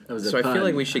So I feel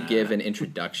like we should give an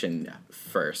introduction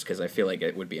first, because I feel like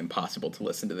it would be impossible to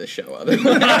listen to this show otherwise.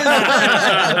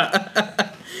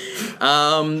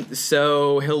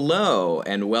 So hello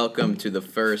and welcome to the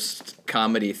first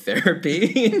Comedy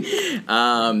Therapy.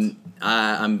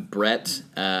 I'm Brett,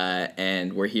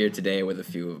 and we're here today with a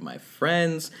few of my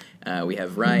friends. We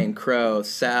have Ryan Crow,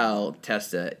 Sal,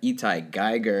 Testa, Itai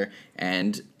Geiger,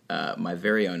 and my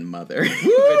very own mother, which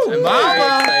I'm very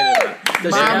excited about.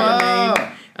 Does she have a name?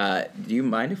 Do you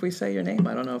mind if we say your name?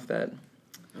 I don't know if that...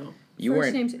 Oh. You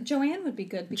First weren't... name's Joanne would be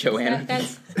good. Joanne?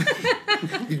 That's...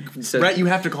 So, Brett, you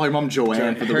have to call your mom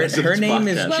Joanne for the rest of her this name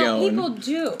is podcast. Well, Joan. people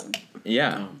do.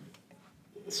 Yeah.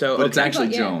 So But it's actually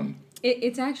Yeah. Joan.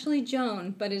 It's actually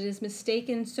Joan, but it is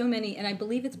mistaken so many, and I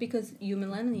believe it's because you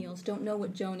millennials don't know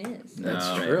what Joan is. That's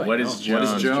No. true. What is Joan?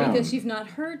 What is Joan? Because you've not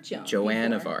heard Joan.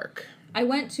 Joanne of before. Arc. I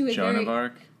went to a Joan very... of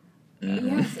Arc?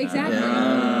 Yes, exactly.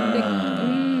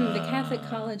 The Catholic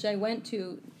college I went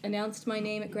to announced my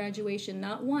name at graduation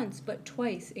not once, but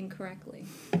twice incorrectly.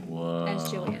 Whoa.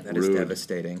 As Joanne. That is Rude.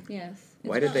 devastating. Yes.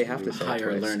 Why did they have to say it Higher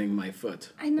twice? learning my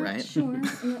foot. I'm not Right? sure.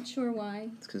 I'm not sure why.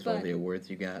 It's because of all but- the awards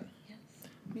you got. Yes,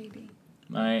 maybe.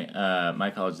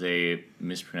 My college, they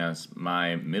mispronounced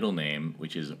my middle name,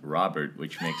 which is Robert,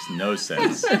 which makes no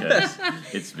sense because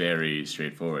it's very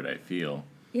straightforward, I feel.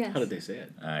 Yes. How did they say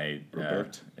it?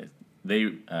 Robert?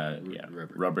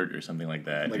 Robert or something like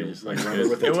that. Like It a- was- like it Robert was-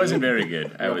 with a it T? wasn't very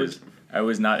good. I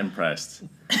was not impressed,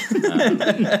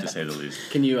 to say the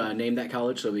least. Can you name that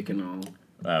college so we can all...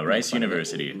 Rice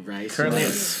University. Rice Currently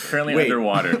University. Wait.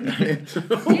 underwater. Really?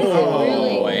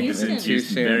 boy. Houston? Too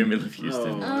soon. Very middle of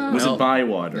Houston. Was Well, it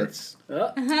Bywater? That's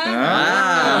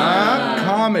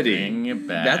Comedy. Bring it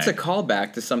back. that's a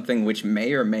callback to something which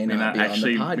may or may not not be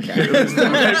actually- on the podcast.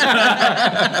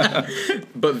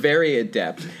 But very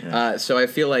adept. So I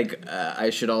feel like I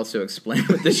should also explain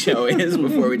what the show is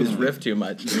before we just riff too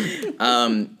much.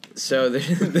 So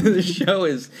the show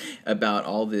is about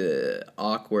all the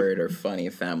awkward or funny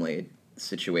family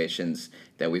situations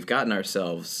that we've gotten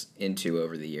ourselves into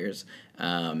over the years.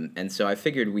 And so I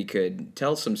figured we could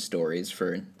tell some stories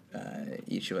for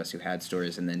each of us who had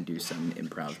stories and then do some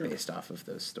improv based off of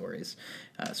those stories.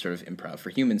 Sort of improv for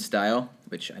human style,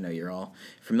 which I know you're all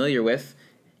familiar with,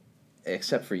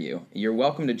 except for you. You're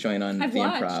welcome to join on I've the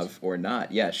watched. improv or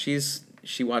not. Yeah, she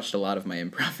watched a lot of my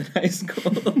improv in high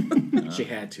school. She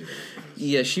had to.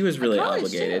 Yeah, she was really College,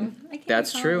 obligated. too. I came to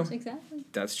That's true. college, Exactly.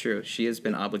 That's true. She has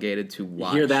been obligated to You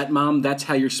watch. hear that, Mom? That's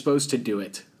how you're supposed to do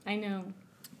it. I know.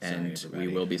 And Sorry, we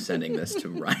everybody. will be sending this to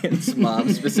Ryan's mom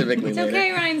specifically It's later.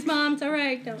 okay, Ryan's mom. It's all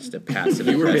right. Don't. Just a passive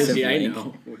You were aggressive busy, I link.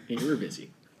 know. You were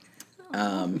busy.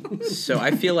 So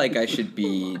I feel like I should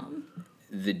be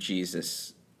the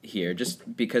Jesus here,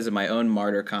 just because of my own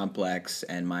martyr complex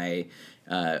and my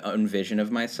own vision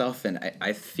of myself. And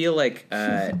I feel like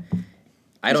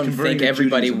I don't converting think to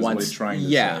everybody Judaism is what wants. he's trying to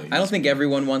Yeah, say. I don't think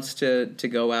everyone wants to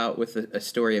go out with a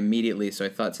story immediately. So I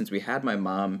thought since we had my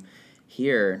mom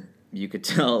here, you could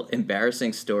tell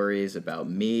embarrassing stories about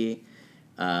me,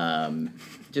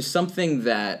 just something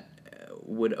that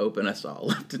would open us all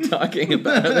up to talking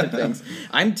about other things.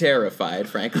 I'm terrified,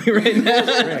 frankly, right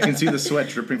now. I can see the sweat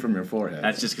dripping from your forehead.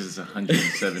 That's just because it's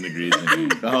 107 degrees in here.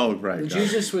 Oh, right. got it.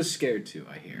 Jesus was scared too,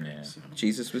 I hear. Yeah. So.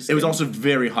 Jesus was. It was also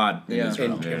very hot in Yeah.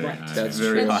 Israel. And- Very right. hot. That's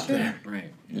very That's hot true. there.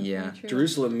 Right. Yeah. True.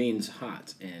 Jerusalem means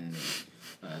hot in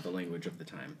the language of the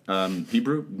time.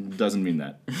 Hebrew doesn't mean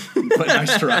that. But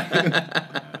nice try.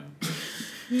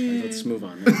 Let's move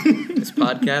on. This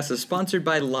podcast is sponsored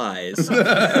by Lies.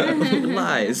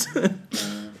 Lies. All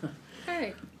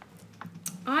right.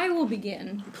 I will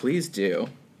begin Please do.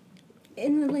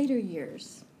 in the later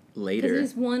years. Because Later. it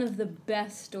is one of the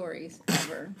best stories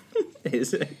ever.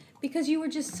 Is it? Because you were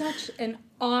just such an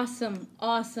awesome,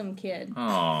 awesome kid.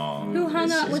 Aw. Who hung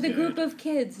this out is with a good. group of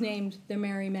kids named the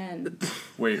Merry Men.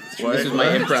 Wait, what? This is my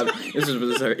improv. This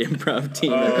was our improv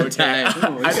team at the okay.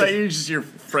 time. I thought you were just your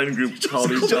friend group called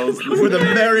themselves We're the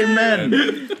merry men.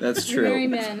 That's The Merry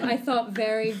true. Men. I thought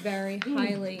very, very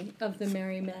highly of the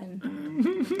Merry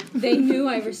Men. They knew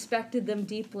I respected them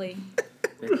deeply.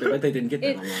 But they didn't get that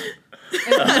It- a lot.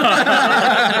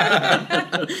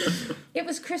 It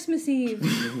was Christmas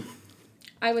Eve.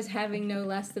 I was having no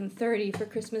less than 30 for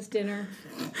Christmas dinner.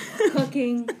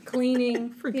 Cooking, cleaning,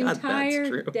 the Forgot that's entire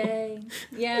true. day.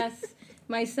 Yes.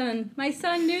 My son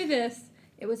knew this.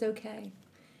 It was okay.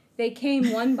 They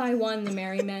came one by one, the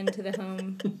Merry Men, to the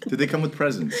home. Did they come with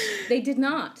presents? They did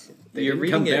not. They You're didn't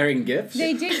come reading it. bearing gifts.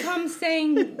 They did come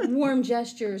saying warm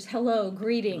gestures, hello,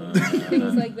 greetings,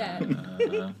 things like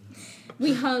that.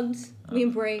 We hugged, we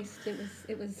embraced.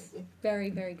 It was very,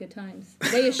 very good times.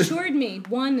 They assured me,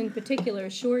 one in particular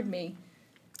assured me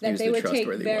that was they the would take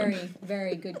trustworthy very, one.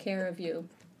 very good care of you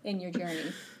in your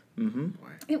journey. Mm-hmm.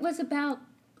 It was about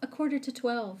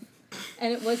 11:45,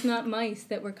 and it was not mice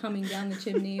that were coming down the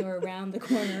chimney or around the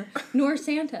corner, nor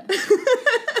Santa.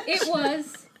 It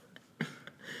was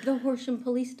the Horsham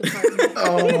Police Department.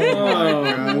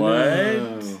 Oh,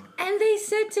 What? And they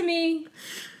said to me,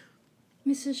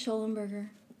 Mrs. Schollenberger,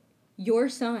 your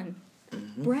son,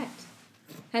 Brett,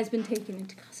 has been taken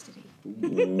into custody.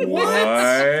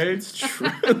 What?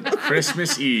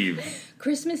 Christmas Eve.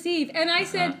 Christmas Eve. And I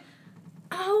said,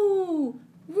 oh,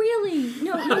 really?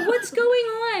 No, what's going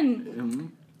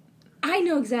on? I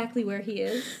know exactly where he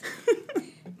is.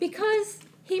 Because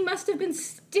he must have been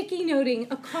sticky noting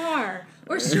a car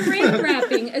or saran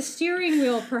wrapping a steering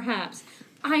wheel, perhaps.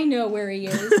 I know where he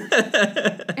is.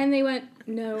 And they went,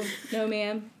 no,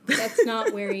 ma'am, that's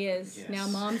not where he is. Yes. Now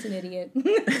Mom's an idiot.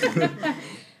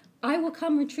 I will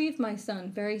come retrieve my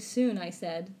son very soon, I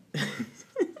said.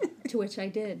 To which I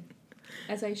did,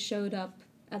 as I showed up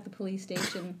at the police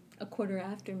station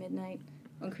midnight midnight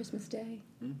on Christmas Day.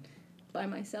 By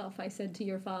myself, I said to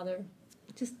your father,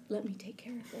 just let me take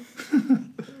care of this.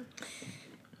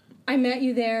 I met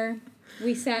you there.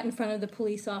 We sat in front of the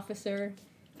police officer,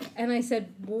 and I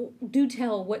said, well, do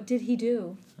tell, what did he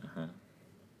do?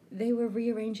 They were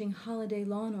rearranging holiday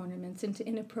lawn ornaments into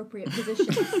inappropriate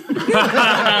positions. And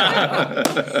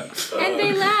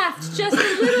they laughed just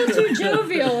a little too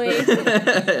jovially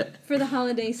for the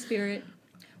holiday spirit.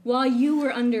 While you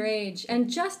were underage and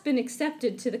just been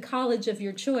accepted to the college of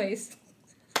your choice.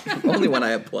 Only one I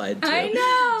applied to. I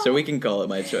know! So we can call it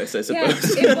my choice, I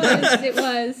suppose. Yes, it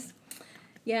was.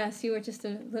 Yes, you were just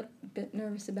a little bit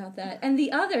nervous about that. And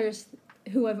the others,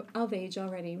 who are of age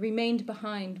already, remained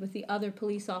behind with the other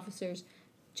police officers,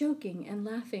 joking and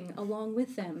laughing along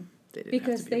with them.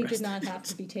 Because they did not have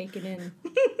to be taken in.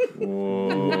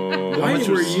 Why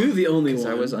were you the only one? Because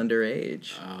I was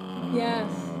underage.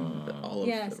 Yes.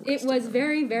 Yes, it was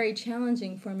very, very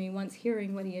challenging for me once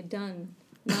hearing what he had done,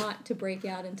 not to break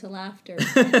out into laughter.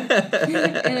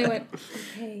 And I went,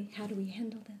 okay, how do we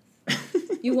handle this?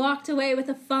 You walked away with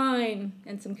a fine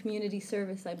and some community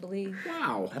service, I believe.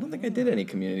 Wow. I don't think I did any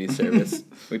community service.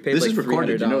 We paid this like is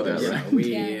recorded, $300. you know that, right?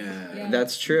 Yeah.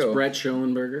 That's true. It's Brett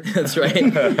Schollenberger. That's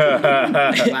right.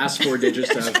 Last 4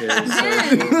 digits of his.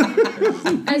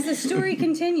 As the story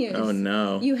continues. Oh,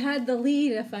 no. You had the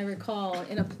lead, if I recall,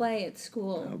 in a play at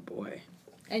school. Oh, boy.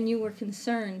 And you were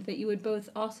concerned that you would both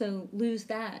also lose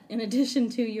that in addition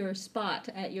to your spot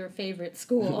at your favorite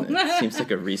school. That seems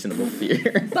like a reasonable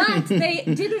fear. But they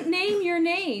didn't name your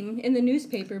name in the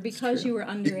newspaper because you were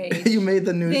underage. You made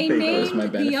the newspaper. They was my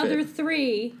named the benefit. other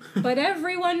 3, but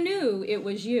everyone knew it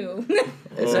was you.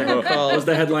 As I recall, Was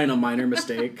the headline a minor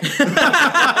mistake? as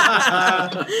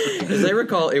I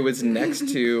recall, it was next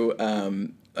to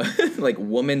like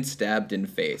woman stabbed in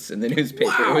face in the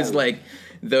newspaper. Wow. It was like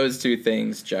those two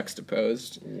things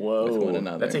juxtaposed Whoa. with one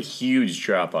another. That's a huge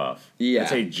drop off. Yeah.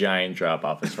 That's a giant drop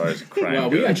off as far as crime Well,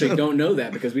 we goes. actually don't know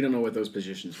that because we don't know what those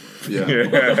positions were. Yeah.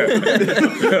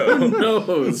 Who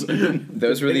knows?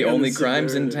 Those were the Depending on only the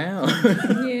crimes in severity.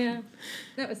 town. Yeah,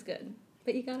 that was good.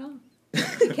 But you got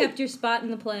off. You kept your spot in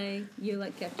the play. You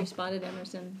kept your spot at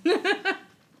Emerson.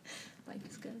 Life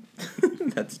is good.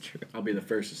 That's true. I'll be the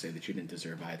first to say that you didn't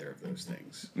deserve either of those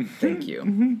things. Thank you.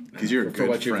 Because you're a For good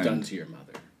what you've friend. done to your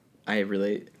mother. I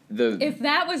really If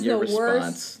that was your the worst,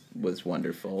 response was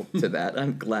wonderful to that.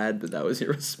 I'm glad that was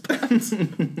your response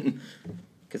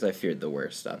because I feared the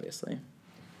worst, obviously.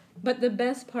 but the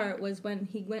best part was when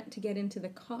he went to get into the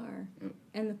car,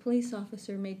 and the police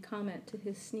officer made comment to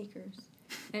his sneakers,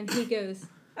 and he goes,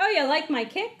 "Oh, you like my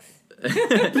kicks?"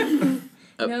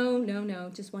 No,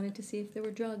 just wanted to see if there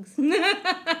were drugs.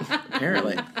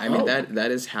 Apparently, I mean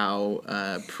that is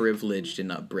how privileged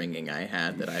in upbringing I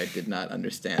had that I did not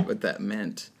understand what that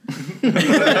meant.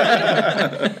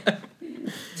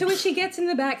 To which he gets in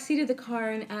the back seat of the car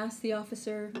and asks the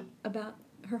officer about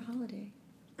her holiday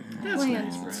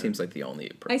plans. Seems like the only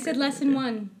I appropriate said, thing to lesson do.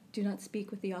 1, do not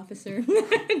speak with the officer.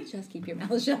 Just keep your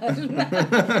mouth shut.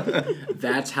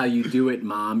 That's how you do it,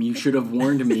 Mom. You should have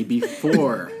warned me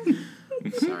before.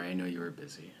 Sorry, I know you were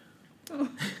busy. Oh,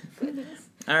 goodness.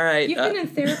 All right. You've been in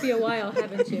therapy a while,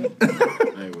 haven't you?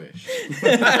 I wish.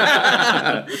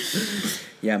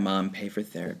 Yeah, Mom, pay for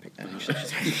therapy.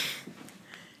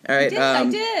 All right. I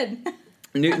did.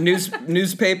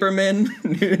 Newspapermen,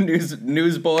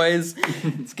 newsboys,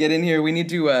 let's get in here. We need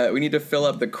to fill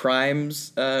up the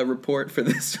crimes report for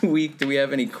this week. Do we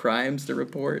have any crimes to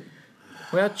report?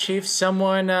 Well, Chief,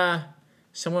 someone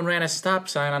ran a stop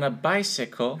sign on a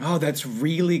bicycle. Oh, that's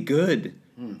really good.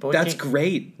 But That's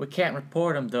great. We can't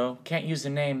report them, though. Can't use the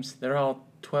names. They're all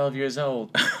 12 years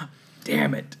old.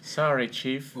 Damn it. Sorry,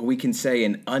 Chief. We can say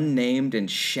an unnamed and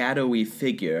shadowy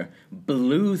figure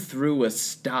blew through a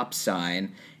stop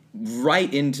sign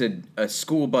right into a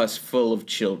school bus full of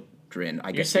children. I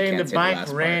You're guess you saying can't the say bike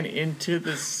last ran part. into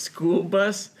the school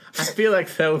bus? I feel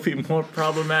like that would be more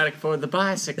problematic for the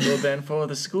bicycle than for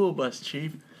the school bus,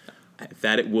 Chief.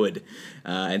 That it would.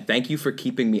 And thank you for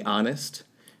keeping me honest.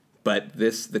 But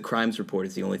the crimes report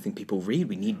is the only thing people read.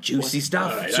 We need juicy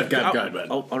stuff. All right, I've got it.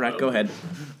 Oh, all right, go ahead.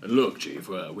 Look, Chief,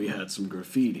 we had some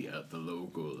graffiti at the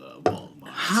local Walmart.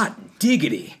 Hot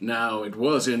diggity. Now, it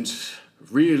wasn't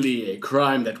really a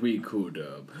crime that we could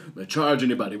charge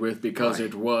anybody with because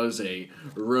it was a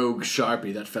rogue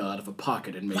Sharpie that fell out of a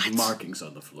pocket and made markings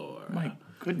on the floor. My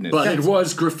goodness. But it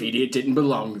was graffiti. It didn't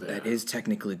belong there. That is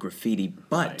technically graffiti,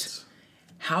 but Right.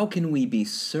 how can we be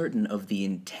certain of the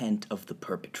intent of the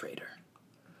perpetrator?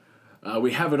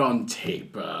 We have it on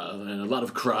tape, and a lot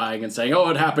of crying and saying, oh,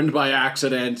 it happened by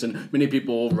accident, and many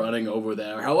people running over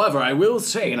there. However, I will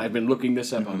say, and I've been looking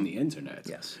this up on the internet,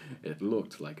 Yes. it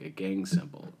looked like a gang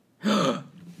symbol.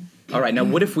 All right, now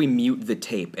what if we mute the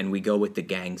tape and we go with the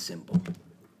gang symbol?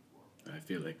 I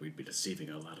feel like we'd be deceiving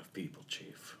a lot of people,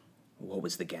 Chief. What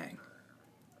was the gang?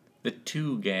 The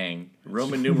 2 gang.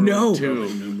 Roman numeral No. 2.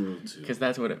 Numeral 2. Because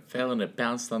that's what it fell and it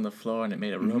bounced on the floor and it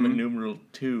made a Roman numeral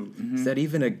 2. Is that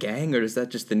even a gang, or is that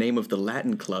just the name of the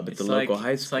Latin club at the local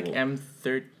high school? It's like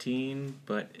M13,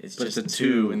 but it's But just it's a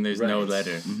 2 2, and there's no right.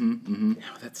 letter. Oh,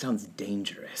 that sounds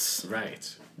dangerous.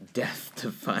 Right.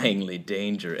 Death-defyingly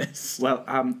dangerous. Well,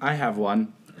 I have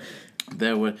one.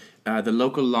 There were the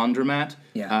local laundromat.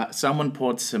 Yeah. Someone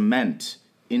poured cement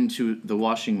into the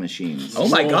washing machines. Oh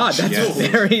my God, that's Yes.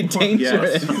 very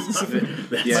dangerous.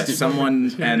 Yes,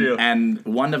 someone and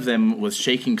one of them was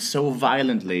shaking so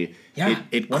violently Yeah.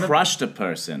 it crushed a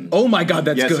person. Oh my God,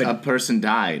 that's yes, good. a person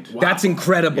died. That's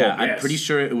incredible. Yeah, I'm Yes. pretty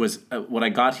sure it was what I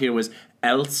got here was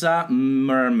Elsa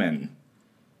Merman.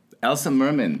 Elsa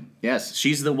Merman. Yes,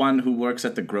 she's the one who works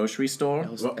at the grocery store.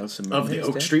 Elsa Of Merman the is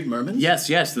Oak dead? Street Mermans? Yes,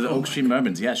 the Oak Street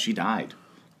Mermans. Yes, she died.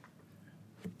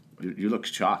 You look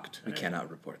shocked. We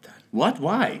cannot report that. What?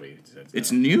 Why?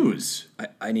 It's news.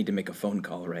 I need to make a phone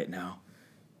call right now.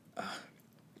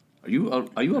 Are you all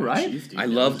right? Chief, do you I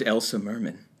know? loved Elsa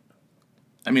Merman.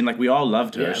 I mean, like we all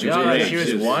loved her. Yeah, she was yeah, great. She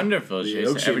was wonderful. the She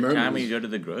Oak was, Street every time Mermans. we go to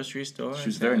the grocery store. She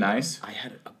was very nice. I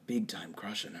had a big time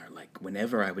crush on her. Like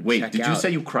whenever I would Wait, check did out. you say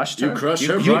you crushed her? You crushed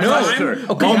her? You You crushed know.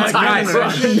 her. Okay, oh my time God!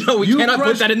 crush. No, we You cannot put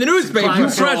crushed- that in the newspaper. Crime You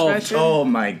crushed solved. that. Oh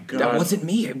my God! That wasn't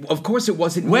me. Of course, it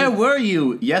wasn't me. Where were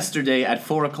you yesterday at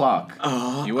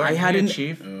 4:00? You weren't I had here, an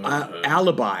Chief.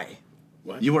 alibi.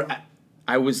 You were. At,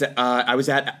 I was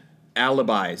at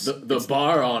Alibis. The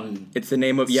bar on... It's the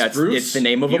name of it's Spruce? the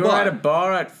name of You a were bar. at a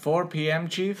bar at 4 p.m.,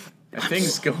 Chief? Are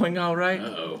things going all right?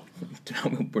 Uh-oh.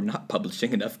 We're not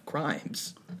publishing enough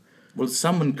crimes. well,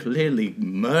 someone clearly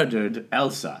murdered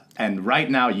Elsa, and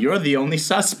right now you're the only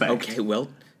suspect. Okay, well,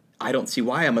 I don't see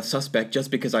why I'm a suspect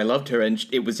just because I loved her and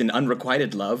it was an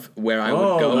unrequited love where I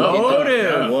would go.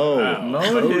 motive. Whoa.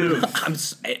 Motive.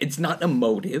 It's not a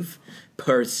motive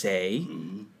per se.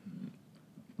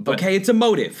 Okay, it's a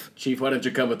motive. Chief, why don't you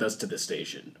come with us to the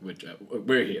station? Which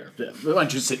we're here. Why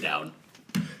don't you sit down?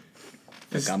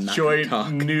 Look, I'm not gonna Joint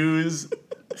talk. news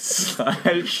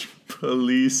 /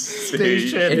 police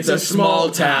station. It's a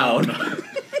small town.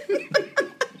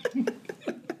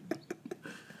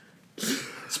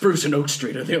 Spruce and Oak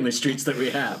Street are the only streets that we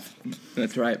have.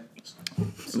 That's right.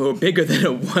 We're bigger than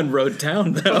a one-road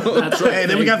town, though. That's right. Hey,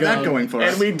 then we got Thank that God. going for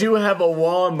us. And we do have a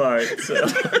Walmart.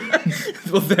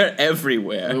 So. Well, they're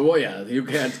everywhere. Well, yeah, you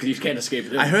can't escape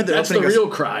them. I heard they're that's the opening a- real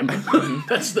crime.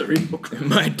 That's the real crime.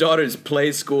 My daughter's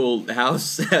play school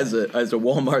house has a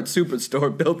Walmart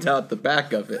superstore built out the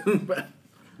back of it.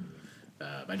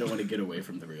 I don't want to get away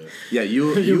from the real. Yeah,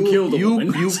 you killed a you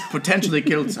woman. you potentially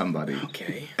killed somebody.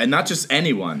 Okay. And not just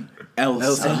anyone.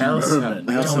 Elsa. Merman.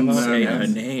 Elsa Don't say her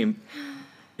Merman. name.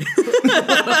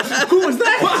 Who was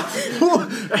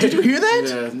that? Did you hear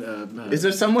that? Is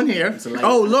there someone here?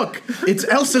 Oh, look, it's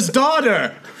Elsa's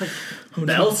daughter,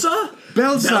 Elsa?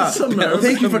 Belsa. Elsa Merman.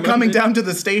 Thank you for coming down to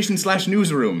the station /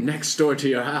 newsroom. Next door to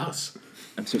your house.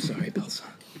 I'm so sorry, Belsa,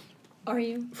 Are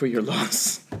you? for your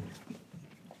loss.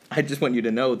 I just want you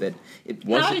to know that it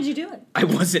wasn't. How did you do it? I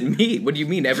wasn't me. What do you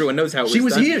mean? Everyone knows how it was. She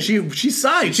was done. here. She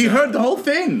sighed. She heard the whole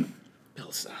thing.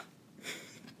 Belsa.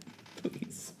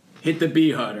 Please. Hit the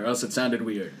B harder, else it sounded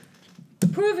weird.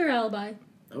 Prove your alibi.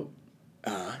 Oh.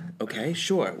 Okay,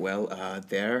 sure. Well,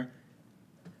 there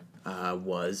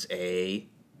was a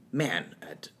man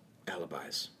at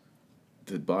Alibis.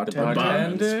 The bartender. Bar on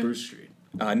Bartender? Spruce Street.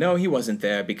 No, he wasn't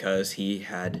there because he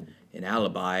had an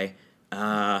alibi.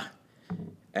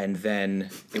 and then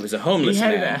it was a homeless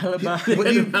man.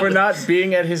 For not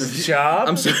being at his job?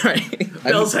 I'm sorry.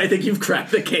 Bells, I think you've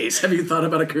cracked the case. Have you thought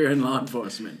about a career in law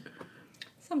enforcement?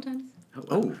 Sometimes.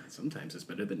 Oh, sometimes it's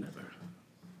better than never.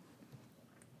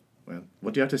 Well,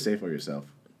 what do you have to say for yourself?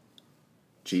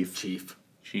 Chief.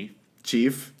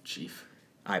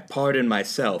 I pardon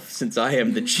myself, since I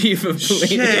am the chief of police.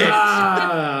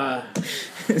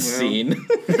 Scene.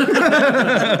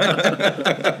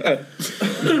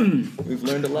 We've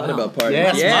learned a lot about pardon.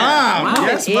 Yes, Mom! Wow.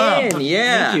 Yes, Mom!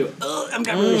 Yeah. Thank you. I'm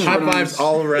got really High short on fives this.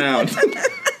 all around.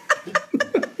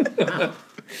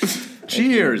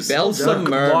 Cheers. Belsa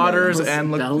Merman. Waters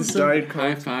and Belsa? Diet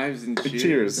High Coke. fives and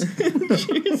cheers. Cheers.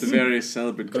 It's a very Going to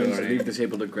celebratory. leave this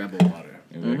table to grab a water.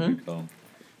 Very good call.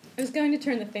 I was going to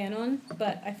turn the fan on,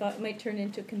 but I thought it might turn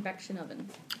into a convection oven.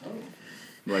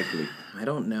 Likely. I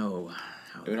don't know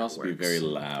how It would that also be works. very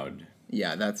loud.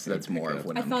 Yeah, that's more of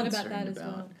what I I'm thought about concerned that as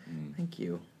well. Thank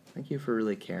you. Thank you for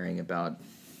really caring about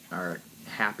our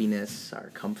happiness, our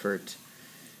comfort,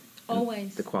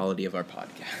 Always. the quality of our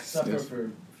podcast. Suffer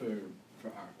for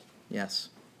art. Yes,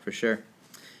 for sure.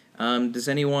 Does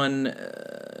anyone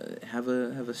have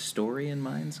a story in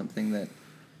mind? Something that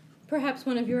Perhaps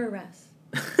one of your arrests.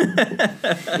 I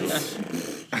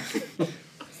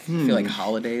feel like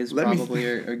holidays Let me probably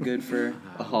are good for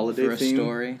A holiday for a theme?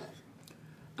 story.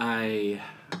 I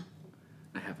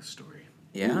have a story.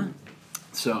 Yeah.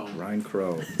 So Ryan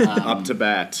Crow. Up to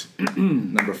bat.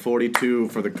 Number 42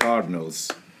 for the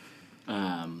Cardinals.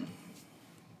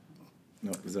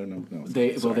 No, is there no? No.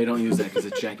 they don't use that because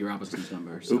it's Jackie Robinson's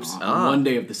number. So Oops. on one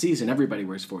day of the season, everybody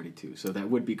wears 42. So that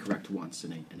would be correct once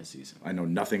in a season. I know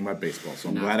nothing about baseball, so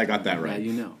I'm Now- glad I got that now right.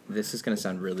 you know. This is going to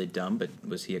sound really dumb, but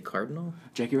was he a Cardinal?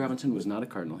 Jackie Robinson was not a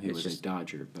Cardinal. He It's was a just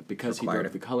Dodger. But because he required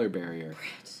broke the color barrier,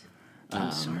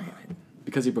 I'm sorry.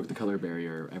 because he broke the color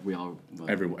barrier, we all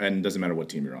And it doesn't matter what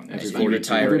team you're on. It's everybody, 42.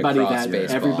 retired everybody across that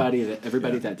baseball.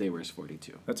 everybody that day wears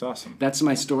 42. That's awesome. That's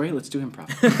my story. Let's do improv.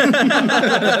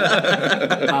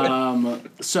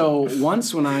 So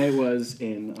once when I was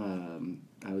in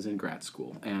grad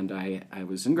school, and I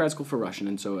was in grad school for Russian,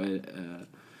 and so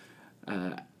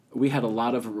we had a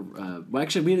lot of we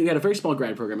had a very small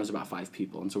grad program. It was about 5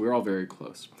 people, and so we were all very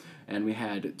close. And we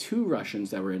had 2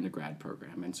 Russians that were in the grad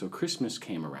program, and so Christmas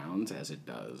came around, as it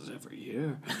does every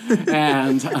year.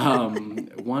 And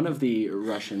one of the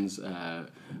Russians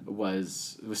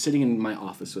was sitting in my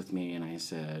office with me, and I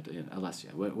said,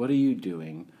 "Alessia, what are you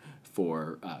doing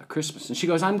for Christmas?" And she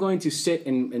goes, "I'm going to sit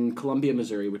in Columbia,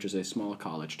 Missouri, which is a small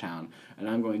college town, and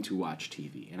I'm going to watch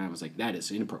TV." And I was like, "That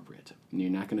is inappropriate. You're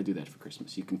not going to do that for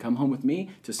Christmas. You can come home with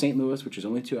me to St. Louis, which is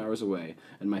only 2 hours away,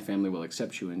 and my family will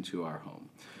accept you into our home.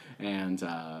 And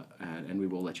we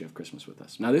will let you have Christmas with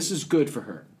us." Now, this is good for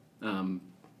her and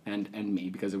me,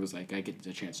 because it was like I get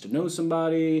a chance to know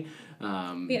somebody.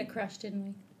 We had a crush, didn't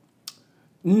we?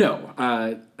 No,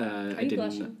 I Are you didn't.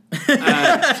 blushing?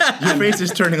 Your face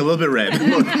is turning a little bit red.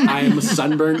 Look. I am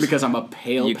sunburned because I'm a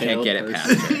pale. You can't get it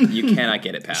person. past her. You cannot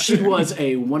get it past She her. was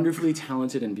a wonderfully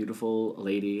talented and beautiful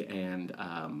lady, and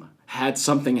had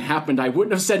something happened, I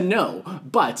wouldn't have said no.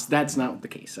 But that's not the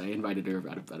case. I invited her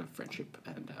out of friendship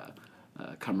and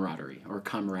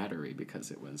camaraderie,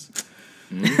 because it was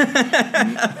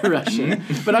Russian.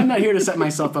 But I'm not here to set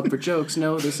myself up for jokes.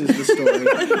 No, this is the story.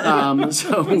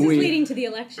 So This is we. leading to the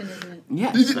election, isn't it?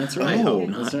 Yes, that's right. Oh,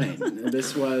 That's right.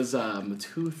 This was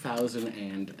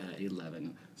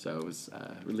 2011, so it was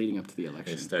leading up to the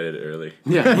election. It started early.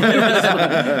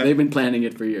 Yeah, they've been planning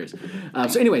it for years.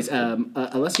 So, anyways,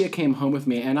 Alessia came home with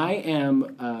me, and I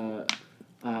am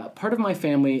part of my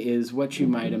family is what you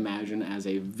might imagine as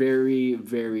a very,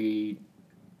 very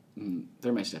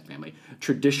they're my step family,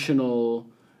 traditional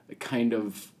kind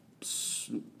of. It's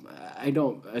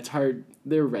hard.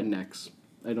 They're rednecks.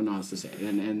 I don't know how else to say it.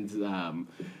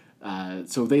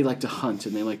 So they like to hunt,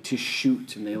 and they like to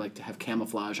shoot, and they like to have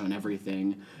camouflage on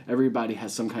everything. Everybody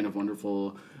has some kind of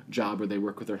wonderful job where they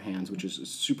work with their hands, which is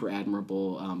super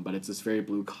admirable, but it's this very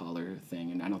blue-collar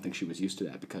thing, and I don't think she was used to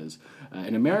that, because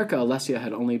in America, Alessia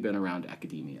had only been around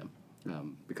academia,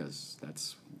 because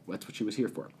that's what she was here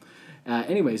for.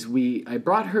 Anyways, I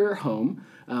brought her home.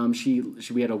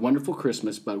 We had a wonderful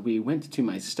Christmas, but we went to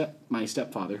my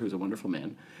stepfather, who's a wonderful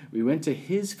man. We went to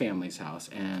his family's house,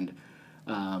 and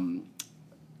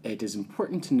it is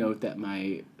important to note that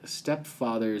my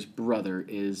stepfather's brother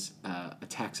is a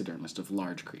taxidermist of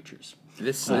large creatures.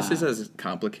 This is as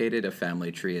complicated a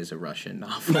family tree as a Russian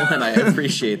novel, and I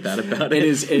appreciate that about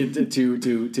it.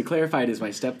 To clarify, it is my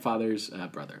stepfather's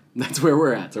brother. That's where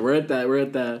we're at. So we're at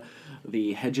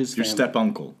the Hedges Your family. step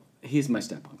uncle. He's my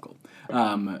step uncle.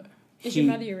 Is your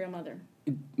mother your real mother?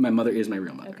 My mother is my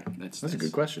real mother. Okay. That's a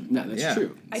good question. No, that's Yeah.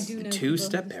 true. I do know Two people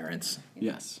step who- parents.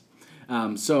 Yes.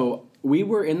 So we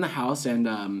were in the house,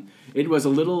 and it was a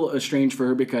little strange for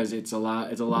her because it's a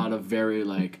lot of very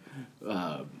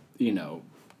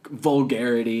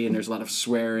vulgarity, and there's a lot of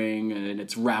swearing, and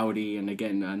it's rowdy, and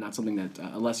again, not something that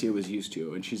Alessia was used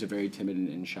to, and she's a very timid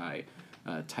and shy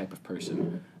type of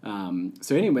person.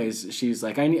 So anyways, she's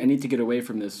like, I need to get away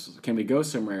from this. Can we go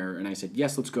somewhere? And I said,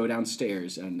 yes, let's go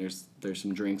downstairs, and there's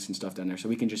some drinks and stuff down there, so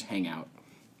we can just hang out.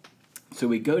 So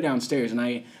we go downstairs, and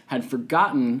I had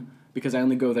forgotten, because I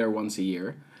only go there once a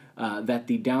year, that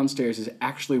the downstairs is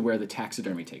actually where the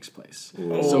taxidermy takes place.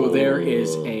 So there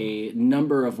is a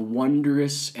number of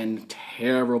wondrous and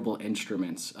terrible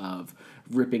instruments of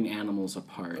ripping animals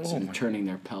apart and turning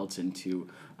their pelts into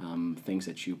things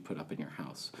that you put up in your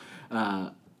house.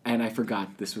 And I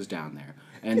forgot this was down there.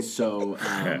 And so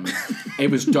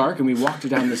it was dark, and we walked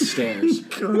down the stairs.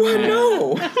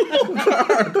 No!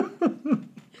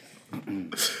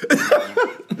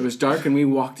 It was dark, and we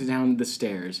walked down the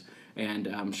stairs,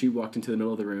 and she walked into the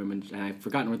middle of the room, and I'd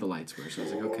forgotten where the lights were, so I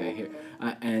was like, okay, here.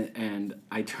 And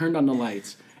I turned on the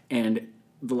lights, and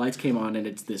the lights came on, and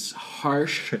it's this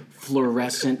harsh,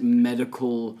 fluorescent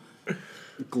medical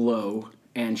glow,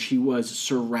 and she was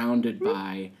surrounded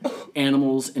by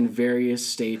animals in various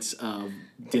states of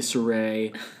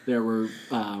disarray. There were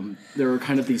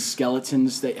kind of these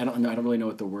skeletons that I don't really know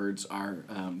what the words are.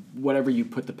 Whatever you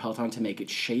put the pelt on to make it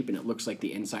shape, and it looks like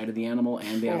the inside of the animal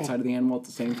and the outside of the animal at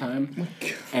the same time.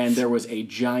 And there was a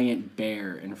giant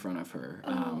bear in front of her,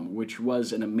 which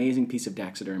was an amazing piece of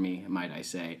taxidermy, might I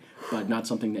say, but not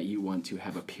something that you want to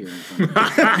have appear in front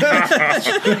of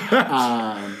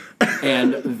you.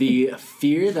 And the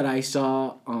fear that I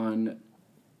saw on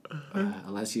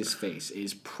Alessia's face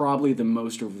is probably the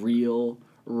most real,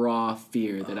 raw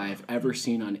fear that I have ever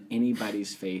seen on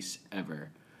anybody's face ever.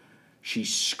 She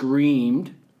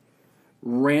screamed,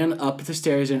 ran up the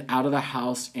stairs and out of the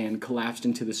house, and collapsed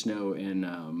into the snow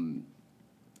in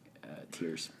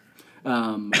tears.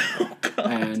 And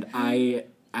I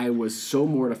was so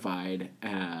mortified.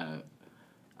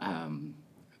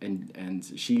 And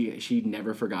she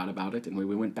never forgot about it, and we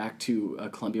went back to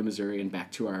Columbia, Missouri, and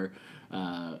back to our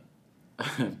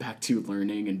back to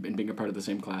learning and being a part of the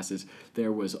same classes.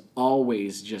 There was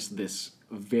always just this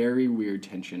very weird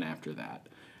tension after that,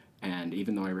 and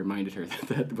even though I reminded her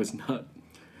that was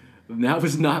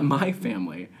not my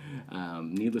family,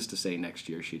 needless to say, next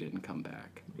year she didn't come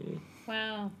back.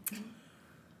 Wow.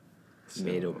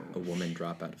 Made a woman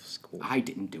drop out of school. I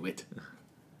didn't do it,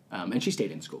 and she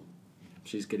stayed in school.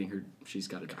 She's got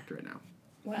a doctorate now.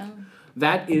 Wow.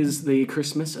 That is the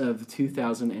Christmas of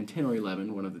 2010 or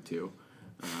 11, one of the two.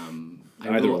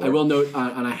 I will note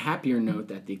on a happier note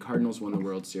that the Cardinals won the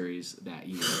World Series that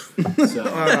year. So,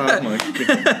 Oh my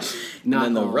god. And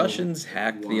then the all Russians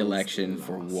hacked the was election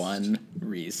for lost. one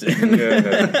reason.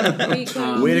 Way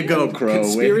to go,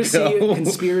 Crow. Way to go.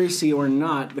 Conspiracy or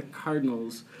not, the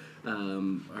Cardinals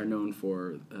are known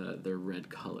for their red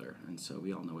color, and so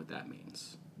we all know what that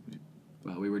means.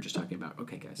 Well, we were just talking about,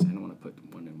 okay, guys, I don't want to put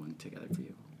one and one together for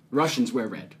you. Russians wear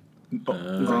red. Yeah,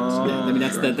 I mean,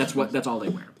 that's all they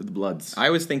wear. The Bloods. I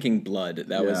was thinking blood.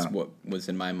 That was Yeah. what was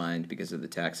in my mind because of the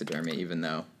taxidermy, even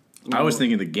though... I was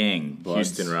thinking the gang.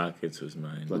 Bloods. Houston Rockets was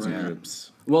mine. Bloods Right. and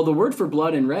Crips. Well, the word for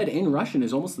blood in red in Russian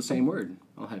is almost the same word,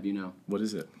 I'll have you know. What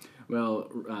is it?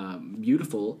 Well,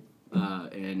 beautiful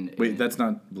and... Wait, that's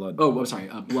not blood. Oh, I'm sorry.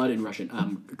 Blood in Russian.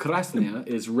 Krasnaya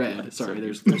is red. Sorry,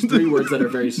 there's three words that are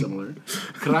very similar.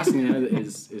 Krasnaya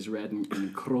is red, and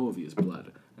krov is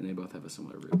blood, and they both have a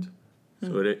similar root.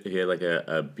 So he had like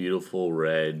a beautiful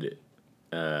red,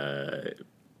 a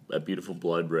beautiful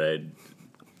blood red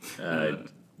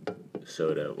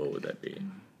soda. What would that be?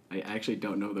 I actually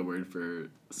don't know the word for...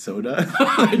 Soda?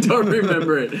 I don't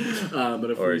remember it.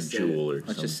 But if Or we a say jewel or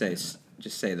Let's something.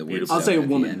 just say the word. Beautiful. I'll say at the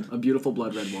woman. end. A beautiful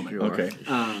blood red woman. Okay.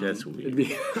 That's It'd weird.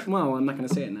 be, well, I'm not going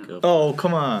to say it now. Oh,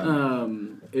 come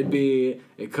on. It'd be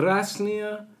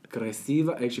Krasnaya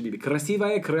Krasiva. It should be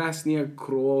Krasivaya Krasnaya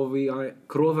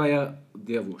Krovaya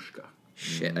Devushka.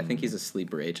 Shit, I think he's a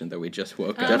sleeper agent that we just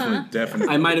woke up.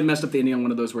 Definitely. I might have messed up the ending on one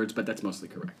of those words, but that's mostly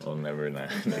correct. I'll never know.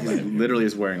 Literally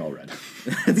is wearing all red.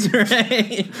 That's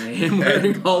right. I am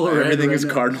wearing all red. Everything right is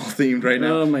now. Cardinal themed right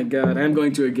now. Oh my god, I'm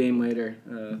going to a game later.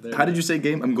 How did you say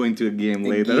game? I'm going to a game The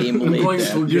later. game I'm going later.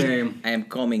 to a game. I am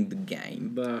coming the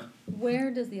game. Where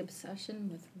does the obsession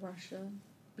with Russia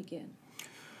begin?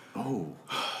 Oh.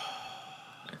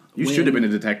 You should have been a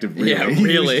detective. Really. Yeah,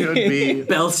 really. You should be.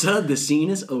 Belsa, the scene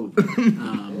is over.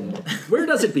 Where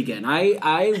does it begin?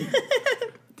 I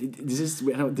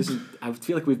I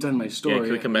feel like we've done my story. Yeah,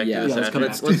 can we come back Yeah, to this let's after? come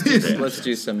back. let's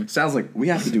do some Sounds like we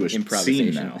have to do a scene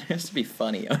improvisation. now. It has to be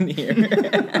funny on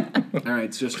here. All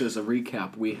right, so just as a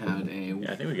recap, we had a...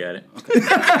 Yeah, I think we got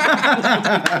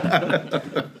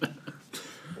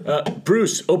it.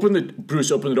 Bruce, open the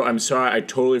door. I'm sorry, I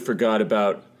totally forgot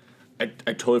about. I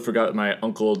totally forgot my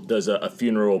uncle does a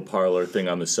funeral parlor thing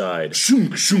on the side.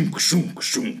 Shunk, shunk, shunk,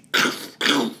 shunk.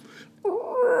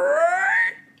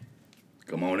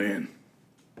 Come on in.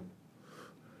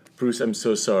 Bruce, I'm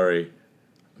so sorry.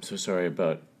 I'm so sorry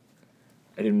about.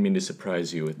 I didn't mean to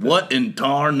surprise you with that. What in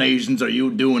tarnations are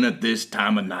you doing at this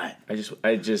time of night?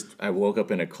 I woke up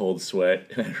in a cold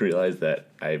sweat and I realized that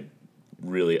I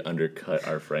really undercut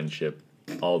our friendship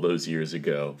all those years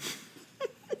ago.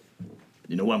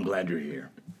 You know what? I'm glad you're here.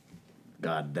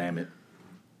 God damn it.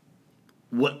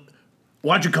 What?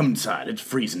 Why'd you come inside? It's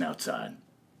freezing outside.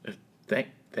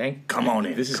 Thank. Come on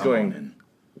in. This is Come going on in.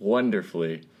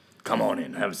 wonderfully. Come on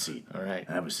in. Have a seat. All right.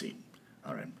 Have a seat.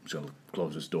 All right. I'm just gonna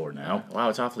close this door now. Wow,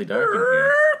 it's awfully dark in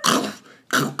here.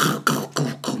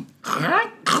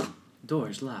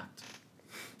 Door's locked.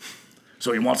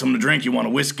 So you want something to drink? You want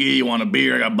a whiskey? You want a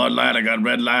beer? I got Bud Light. I got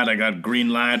Red Light. I got Green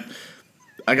Light.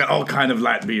 I got all kind of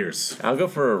light beers. I'll go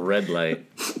for a red light.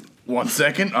 1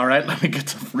 second. All right. Let me get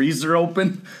the freezer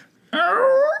open.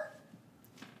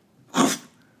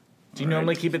 Do you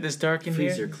normally keep it this dark in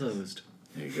Freezer here? closed.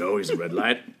 There you go. Here's a red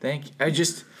light. Thank you. I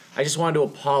just wanted to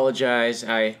apologize.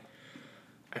 I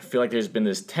feel like there's been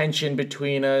this tension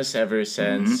between us ever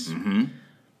since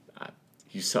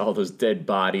you saw those dead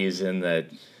bodies and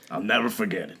that. I'll never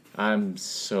forget it. I'm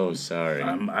so sorry.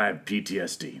 I have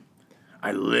PTSD.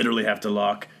 I literally have to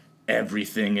lock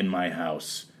everything in my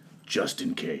house just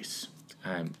in case.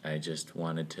 I just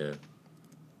wanted to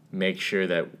make sure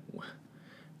that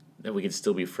we could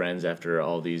still be friends after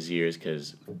all these years,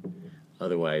 because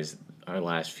otherwise our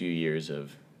last few years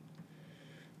of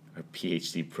our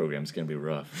PhD program is going to be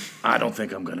rough. I don't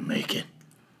think I'm going to make it.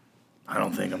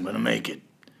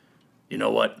 You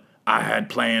know what? I had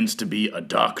plans to be a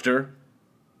doctor,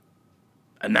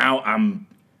 and now I'm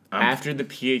After the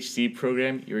PhD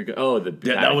program, you were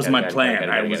that was my plan.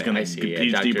 I was going to see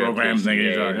PhD program.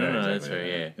 Yeah, Doctor. no, that's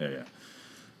right. Yeah.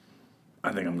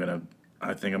 I think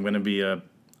I'm gonna be a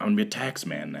tax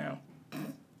man now.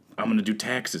 I'm gonna do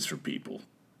taxes for people.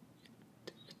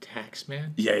 Tax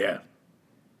man? Yeah.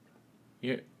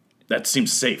 That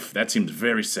seems safe. That seems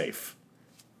very safe.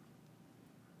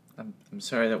 I'm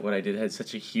sorry that what I did had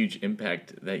such a huge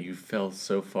impact that you fell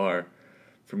so far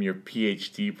from your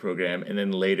PhD program and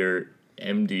then later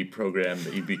MD program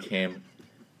that you became.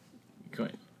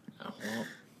 Going, well,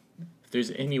 if there's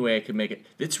any way I could make it.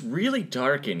 It's really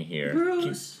dark in here.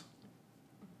 Bruce.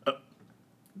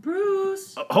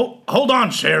 Bruce. Hold on,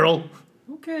 Cheryl.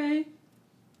 Okay.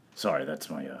 Sorry, that's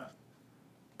my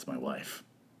wife.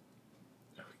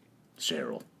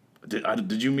 Cheryl.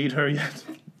 Did you meet her yet?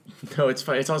 No, it's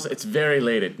fine. It's very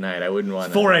late at night. I wouldn't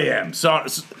want to. 4 a.m.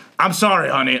 I'm sorry,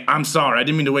 honey. I'm sorry. I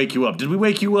didn't mean to wake you up. Did we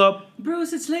wake you up?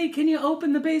 Bruce, it's late. Can you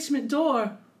open the basement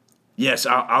door? Yes,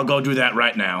 I'll go do that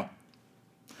right now.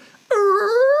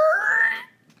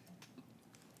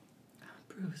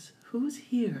 Bruce, who's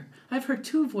here? I've heard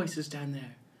two voices down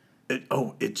there.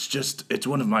 It's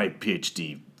one of my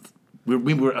PhD.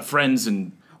 We were friends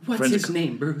and... What's his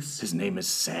name, Bruce? His name is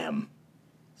Sam.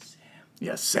 Sam.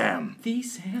 Yes, Sam. The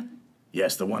Sam?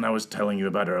 Yes, the one I was telling you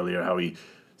about earlier, how he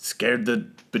scared the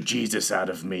bejesus out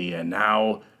of me, and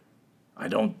now I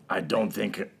don't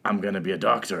think I'm gonna be a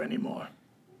doctor anymore.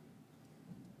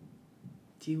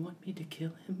 Do you want me to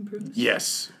kill him, Bruce?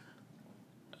 Yes.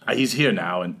 He's here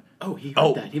now, and... Oh, he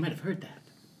heard that. He might have heard that.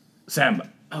 Sam.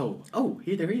 Oh,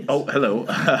 here there he is. Oh, hello.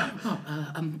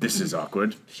 This is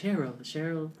awkward.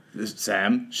 Cheryl. This is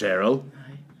Sam, Cheryl.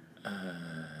 Hi.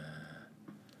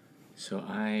 So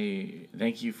I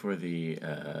thank you for the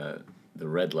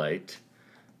red light.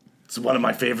 It's one of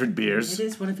my favorite beers. It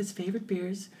is one of his favorite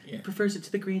beers. Yeah. He prefers it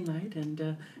to the green light, and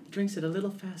he drinks it a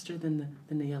little faster than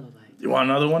the yellow light. You want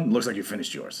another one? Looks like you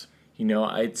finished yours. You know,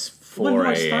 it's 4 One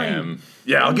more's fine. a.m.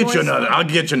 Yeah, I'll get you another. fine. I'll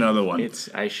get you another one.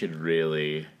 I should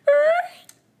really.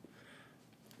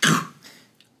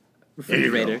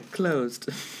 Refrigerator closed.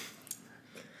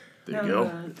 There you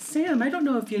go. Sam, I don't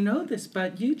know if you know this,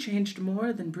 but you changed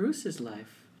more than Bruce's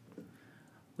life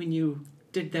when you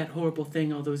did that horrible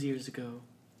thing all those years ago.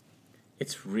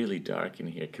 It's really dark in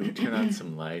here. Can we turn on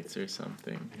some lights or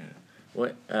something? Yeah.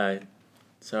 What?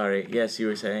 Sorry. Yes, you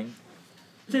were saying?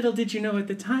 Little did you know at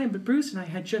the time, but Bruce and I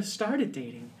had just started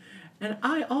dating, and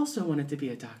I also wanted to be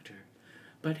a doctor.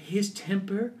 But his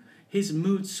temper, his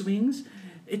mood swings,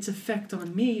 its effect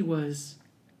on me was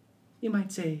you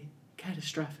might say,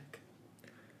 catastrophic.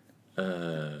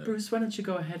 Bruce, why don't you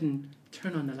go ahead and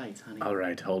turn on the lights, honey? All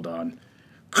right, hold on.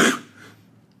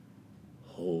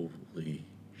 Holy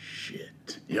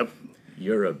shit. Yep.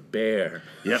 You're a bear.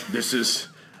 Yep,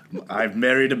 I've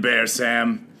married a bear,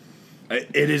 Sam.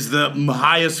 It is the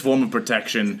highest form of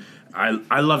protection.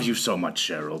 I love you so much,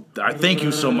 Cheryl. I thank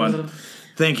you so much.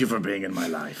 Thank you for being in my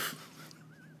life.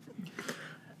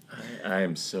 I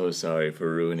am so sorry for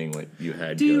ruining what you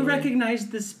had Do you going. recognize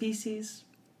the species,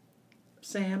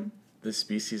 Sam? The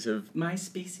species of... My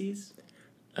species?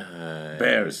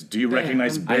 Bears. Do you Bear.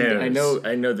 recognize bears?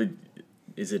 I know the...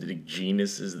 Is it a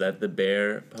genus? Is that the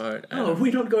bear part? We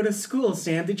don't go to school,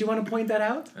 Sam. Did you want to point that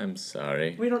out? I'm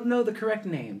sorry. We don't know the correct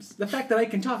names. The fact that I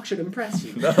can talk should impress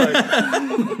you.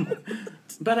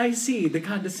 But I see the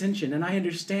condescension, and I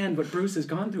understand what Bruce has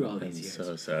gone through all these years.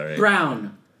 So sorry.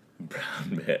 Brown,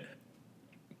 Brown bear.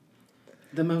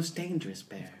 the most dangerous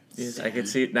bear. Yes, Sam. I can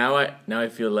see it. Now I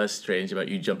feel less strange about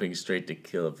you jumping straight to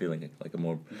kill, feeling like a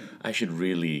more... I should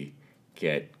really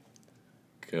get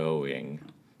going.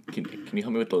 Can you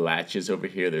help me with the latches over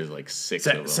here? There's like 6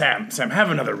 of them. Sam, have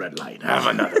another red light. Have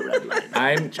another red light.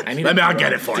 I need. I'll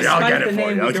get it for you. I'll Despite get the it for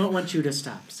name, you. we don't want you to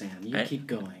stop, Sam. You keep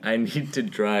going. I need to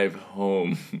drive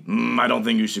home. I don't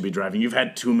think you should be driving. You've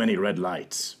had too many red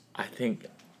lights. I think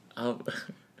I'll...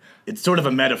 It's sort of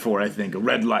a metaphor, I think. A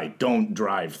red light. Don't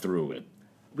drive through it.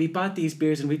 We bought these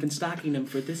beers, and we've been stocking them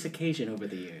for this occasion over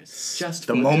the years. Just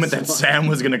The for moment this that one. Sam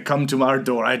was going to come to our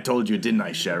door, I told you, didn't I,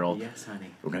 Cheryl? Yes,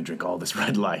 honey. We're going to drink all this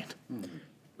red light.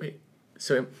 Wait.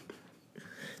 So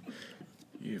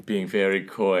you're being very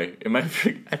coy. Am I?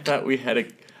 I thought we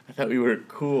were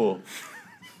cool.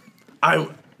 I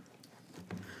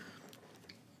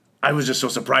was just so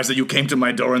surprised that you came to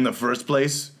my door in the first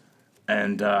place.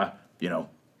 And,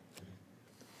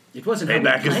 It wasn't how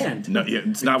payback we planned. is... No, yeah,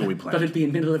 it's not what we But planned. it'd be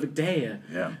in the middle of a day,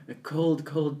 Yeah. a cold,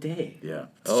 cold day. Yeah.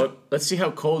 Oh, let's see how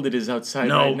cold it is outside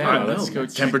No, right now. I- Let's no. go.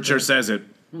 check Temperature says it.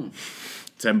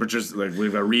 Temperature's like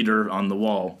we've a reader on the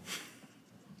wall.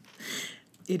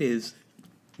 It is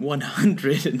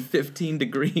 115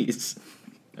 degrees.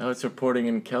 Oh, it's reporting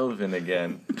in Kelvin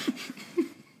again.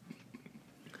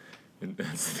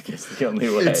 That's I guess the only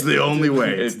way. It's the only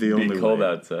way. It's It'd the only be cold way.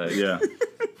 outside. Yeah.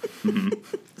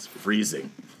 It's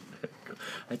freezing.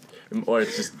 Or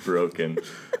it's just broken.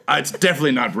 It's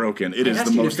definitely not broken. It I is asked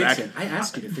the you most to fix it. I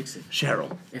asked you to fix it.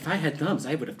 Cheryl, If I had thumbs,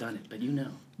 I would have done it. But you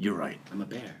know, you're right. I'm a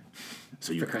bear.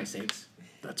 So For Christ's sakes.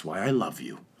 That's why I love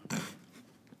you.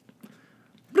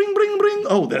 Bring, bring, bring.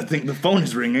 Oh, that thing. The phone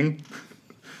is ringing.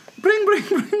 Bring, bring,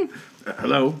 bring.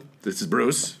 Hello. This is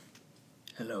Bruce.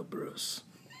 Hello, Bruce.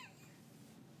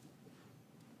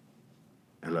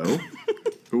 Hello.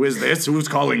 Who is this? Who's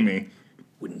calling me?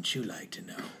 Wouldn't you like to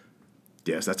know?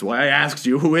 Yes, that's why I asked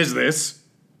you. Who is this?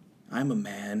 I'm a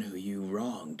man who you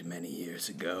wronged many years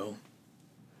ago.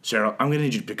 Cheryl, I'm gonna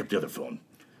need you to pick up the other phone.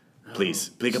 Please,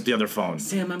 pick up the other phone.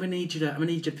 Sam, I'm gonna need you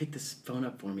to pick this phone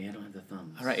up for me. I don't have the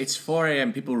thumbs. All right, it's 4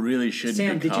 a.m. People really shouldn't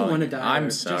Sam, be did you calling. wanna die or I'm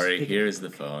just sorry. pick it Here's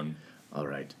up? the phone. All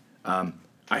right. I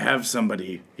have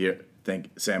somebody here.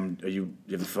 Sam, you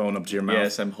have the phone up to your mouth?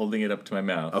 Yes, I'm holding it up to my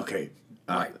mouth. Okay.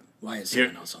 Why is here-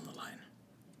 someone else on the line?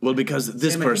 Well, because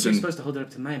this Sam, I think person... you're supposed to hold it up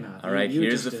to my mouth. All right, You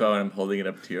here's just, the phone. I'm holding it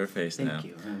up to your face Thank now.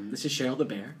 you. This is Cheryl the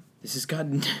bear. This has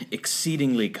gotten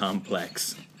exceedingly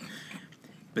complex.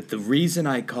 But the reason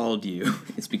I called you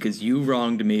is because you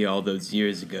wronged me all those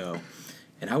years ago,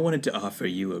 and I wanted to offer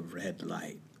you a red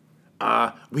light.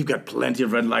 We've got plenty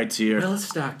of red lights here. Well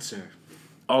stocked, sir.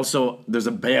 Also, there's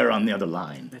a bear on the other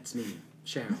line. That's me,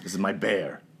 Cheryl. This is my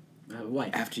bear.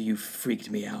 Wife. After you freaked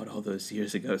me out all those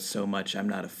years ago so much, I'm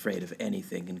not afraid of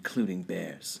anything, including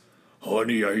bears.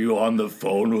 Honey, are you on the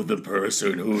phone with the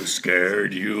person who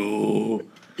scared you?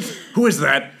 Who is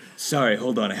that? Sorry,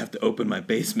 hold on, I have to open my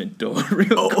basement door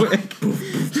real quick.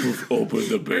 Open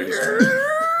the basement.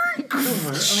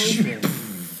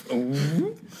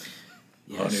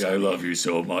 Honey, I love you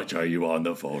so much. Are you on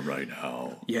the phone right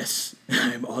now? Yes,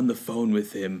 I'm on the phone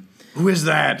with him. Who is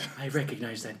that? I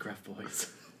recognize that gruff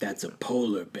voice. That's a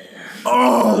polar bear.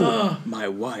 Oh! My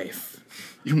wife.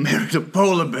 You married a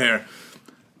polar bear.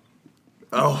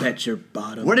 Oh. Bet your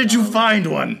bottom Where did you dollar. find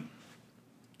one?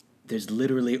 There's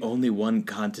literally only one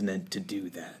continent to do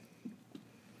that.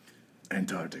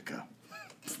 Antarctica.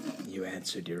 You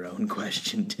answered your own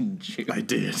question, didn't you? I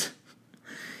did.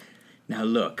 Now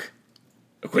look.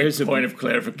 A quick Here's a- point of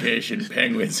clarification.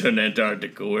 Penguins in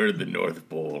Antarctica. We're the North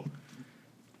Pole.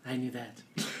 I knew that.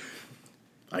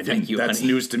 I didn't. Thank you, That's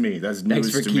honey. news to me. That's Thanks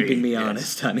news for to keeping me Yes.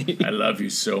 honest, honey. I love you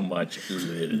so much.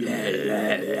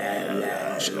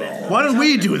 Why don't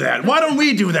we do that? Why don't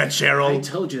we do that, I Cheryl?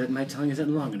 told you that my tongue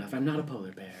isn't long enough. I'm not a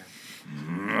polar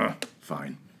bear.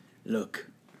 Fine. Look,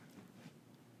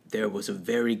 there was a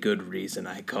very good reason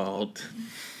I called.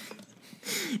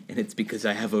 And it's because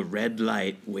I have a red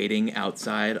light waiting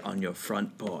outside on your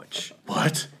front porch.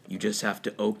 What? You just have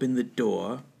to open the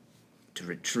door to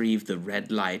retrieve the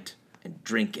red light and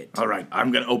drink it. All right,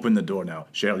 I'm gonna open the door now.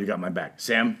 Cheryl, you got my back.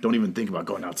 Sam, don't even think about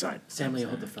going outside. Sam, will you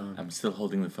hold the phone? I'm still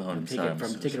holding the phone. I'm Take sorry. it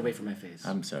from. Take it away from my face.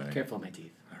 I'm sorry. Careful of my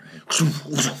teeth.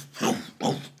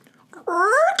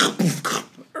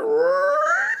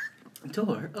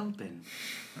 Door open.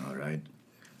 All right.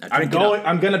 Now I'm drink it going. up.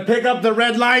 I'm gonna pick up the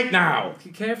red light now. Be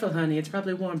careful, honey. It's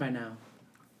probably warm by now.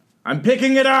 I'm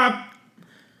picking it up.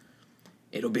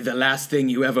 It'll be the last thing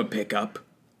you ever pick up.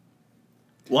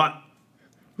 What?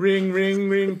 Ring, ring,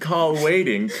 ring. Call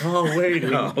waiting. Call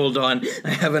waiting. Oh, hold on. I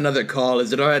have another call.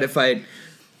 Is it all right if I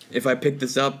pick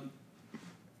this up?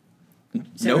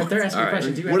 Sam, No? if they're asking All right.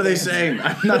 questions, you What are have they to answer. saying?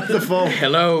 I'm not at the phone.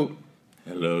 Hello?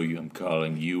 Hello, I'm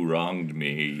calling. You wronged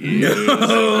me.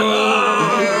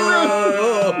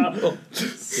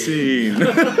 Scene.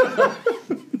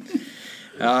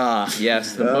 Ah,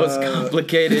 yes, the most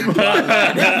complicated plot.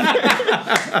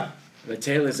 The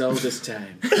tale is old this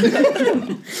time.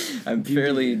 I'm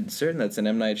fairly certain that's an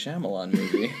M. Night Shyamalan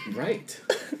movie. Right.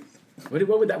 What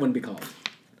would that one be called?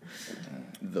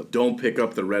 Don't pick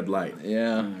up the red light.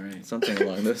 Yeah, All right. something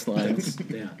along those lines.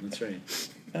 Yeah, that's right.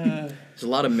 There's a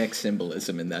lot of mixed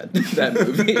symbolism in that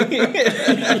movie.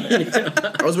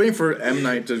 I was waiting for M.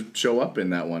 Night to show up in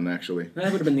that one, actually. That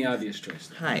would have been the obvious choice.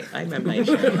 Hi, I'm M. Night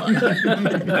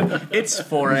Shyamalan. It's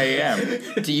 4 a.m.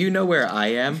 Do you know where I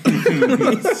am?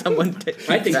 Someone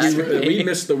I think that we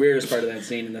missed the weirdest part of that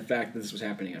scene and the fact that this was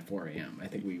happening at 4 a.m. I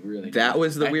think we really That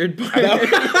was the weird part.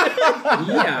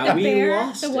 yeah, The we bear,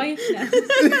 lost the it. wife.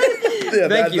 No.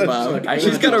 Thank you, Mom. Look, I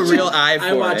She's watch got a a- real eye for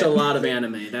I watch it. a lot of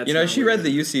anime. That's You know, not she weird. read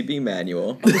the UCB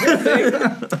manual.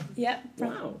 Yep.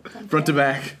 Wow. Front to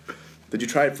back. Did you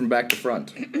try it from back to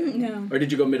front? No. Or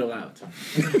did you go middle out?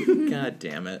 God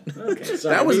damn it. Okay,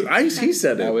 sorry. That was he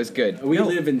said it. That was good. We No,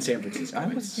 live in San Francisco. I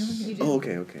was You did. Oh,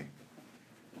 okay.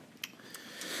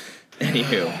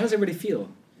 Anywho, How does everybody feel?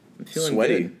 I'm feeling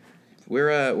Sweaty. good.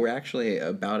 We're actually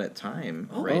about at time.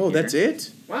 right Oh, here. that's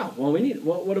it? Wow. Well, we need.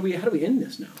 Well, how do we end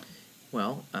this now?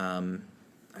 Well,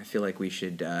 I feel like we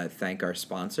should thank our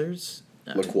sponsors.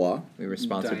 La Croix. We were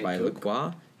sponsored Diet by Coke. La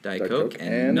Croix, Diet Diet Coke, Coke,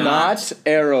 and not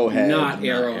Arrowhead. Not not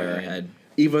Arrowhead.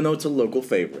 Even though it's a local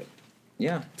favorite.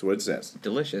 Yeah, That's what it says.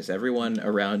 delicious. Everyone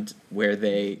around where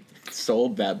they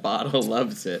sold that bottle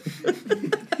loves it.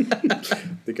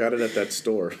 They got it at that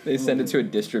store. They send it to a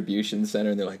distribution center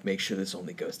and they're like, make sure this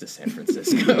only goes to San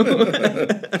Francisco.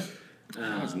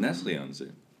 Nestle owns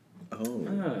it. Oh.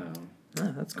 Oh.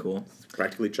 Ah, that's cool.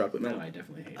 Practically chocolate No, milk. I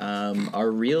definitely hate it.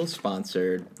 Our real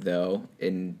sponsor, though,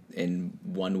 in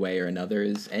one way or another,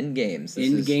 is Endgames. This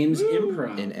In is Games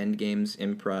Improv. an Endgames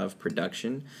improv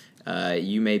production.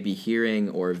 You may be hearing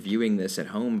or viewing this at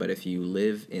home, but if you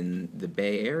live in the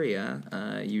Bay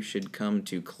Area, you should come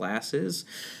to classes.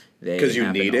 They 'Cause you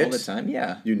happen need all it? the time.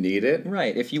 Yeah. You need it?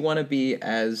 Right. If you want to be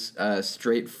as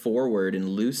straightforward and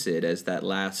lucid as that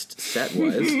last set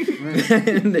was,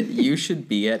 then you should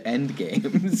be at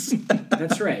Endgames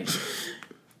That's right.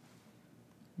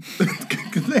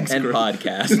 Thanks, and Chris.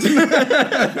 podcast.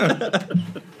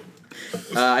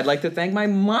 I'd like to thank my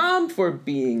mom for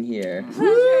being here.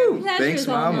 Pleasure. Thanks, Pleasure's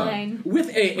all Mama. mine. With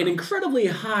an incredibly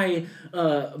high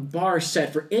bar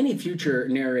set for any future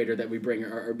narrator that we bring,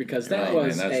 or because that Oh, man,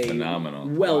 was that's a phenomenal.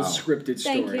 well-scripted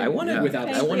Thank story. you. I want to. Without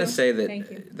Thank I want to you. say Thank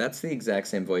you. that that's the exact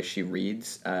same voice she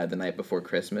reads the night before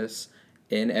Christmas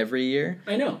in every year.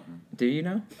 I know. Do you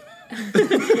know?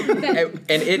 That,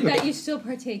 And it. that you still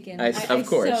partake in. Of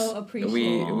course, I so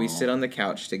appreciate we sit on the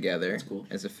couch together cool.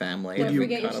 as a family. Don't and we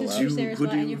forget your cuddle sister up. Sarah's who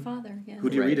do and you- your father. Yeah. Who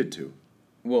do you Right. read it to?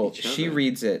 Well, Each she other.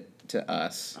 reads it to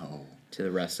us, Oh. to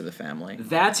the rest of the family.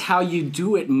 That's how you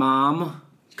do it, Mom.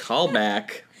 Call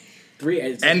back. Three.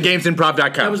 It's,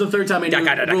 EndgamesImprov.com. that was the third time I knew.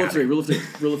 Dakka. Rule of three. Rule of three.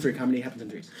 Rule of three. Comedy happens in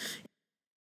threes.